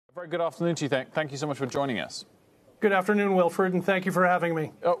Very good afternoon to you. Thank you so much for joining us. Good afternoon, Wilfred, and thank you for having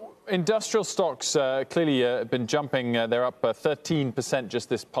me. Industrial stocks clearly have been jumping. They're up 13% just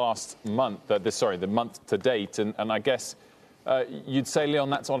this past month. The month to date. And I guess you'd say, Leon,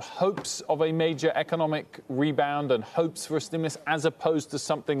 that's on hopes of a major economic rebound and hopes for a stimulus, as opposed to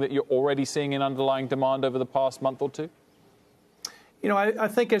something that you're already seeing in underlying demand over the past month or two? You know, I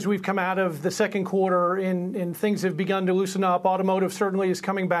think as we've come out of the second quarter and things have begun to loosen up, automotive certainly is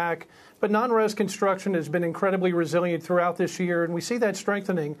coming back, but non-res construction has been incredibly resilient throughout this year, and we see that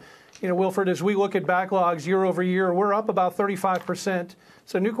strengthening. You know, Wilfred, as we look at backlogs year over year, we're up about 35%.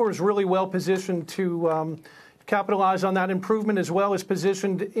 So Nucor is really well positioned to capitalize on that improvement, as well as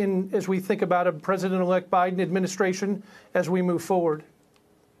positioned in as we think about a President-elect Biden administration as we move forward.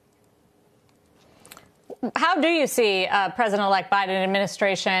 How do you see President-elect Biden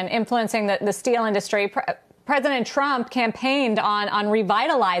administration influencing the steel industry? President Trump campaigned on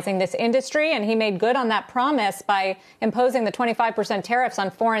revitalizing this industry, and he made good on that promise by imposing the 25% tariffs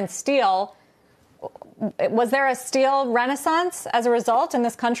on foreign steel. Was there a steel renaissance as a result in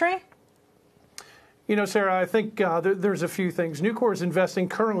this country? You know, Sarah, I think there's a few things. Nucor is investing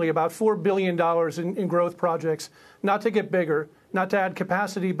currently about $4 billion in growth projects, not to get bigger, not to add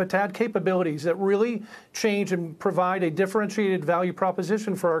capacity, but to add capabilities that really change and provide a differentiated value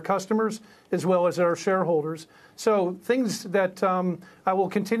proposition for our customers as well as our shareholders. So things that I will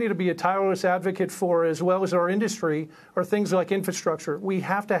continue to be a tireless advocate for, as well as our industry, are things like infrastructure. We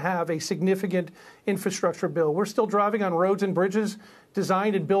have to have a significant infrastructure bill. We're still driving on roads and bridges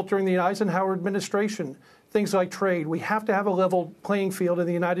designed and built during the Eisenhower administration. Things like trade. We have to have a level playing field in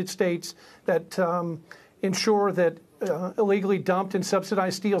the United States that ensure that illegally dumped and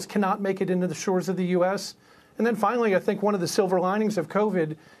subsidized steels cannot make it into the shores of the U.S. And then finally, I think one of the silver linings of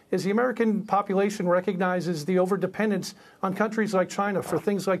COVID is the American population recognizes the overdependence on countries like China for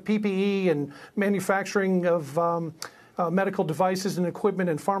things like PPE and manufacturing of medical devices and equipment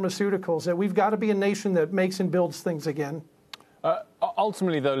and pharmaceuticals, that we've got to be a nation that makes and builds things again.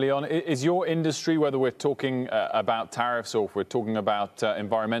 Ultimately, though, Leon, is your industry, whether we're talking about tariffs or if we're talking about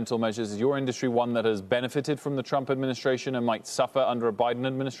environmental measures, is your industry one that has benefited from the Trump administration and might suffer under a Biden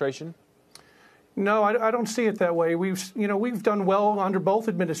administration? No, I don't see it that way. We've done well under both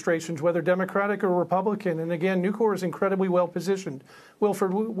administrations, whether Democratic or Republican. And again, Nucor is incredibly well positioned.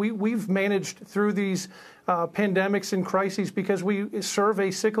 Wilfred, we've managed through these pandemics and crises because we serve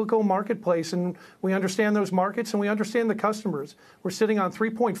a cyclical marketplace, and we understand those markets and we understand the customers. We're sitting on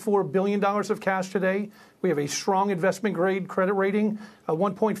 $3.4 billion of cash today. We have a strong investment grade credit rating, a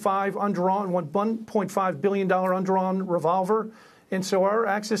 $1.5 billion undrawn revolver. And so our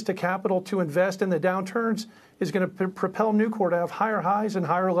access to capital to invest in the downturns is going to propel Nucor to have higher highs and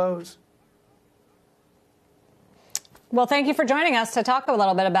higher lows. Well, thank you for joining us to talk a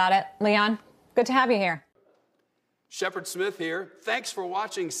little bit about it, Leon. Good to have you here. Shepard Smith here. Thanks for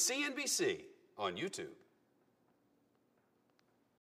watching CNBC on YouTube.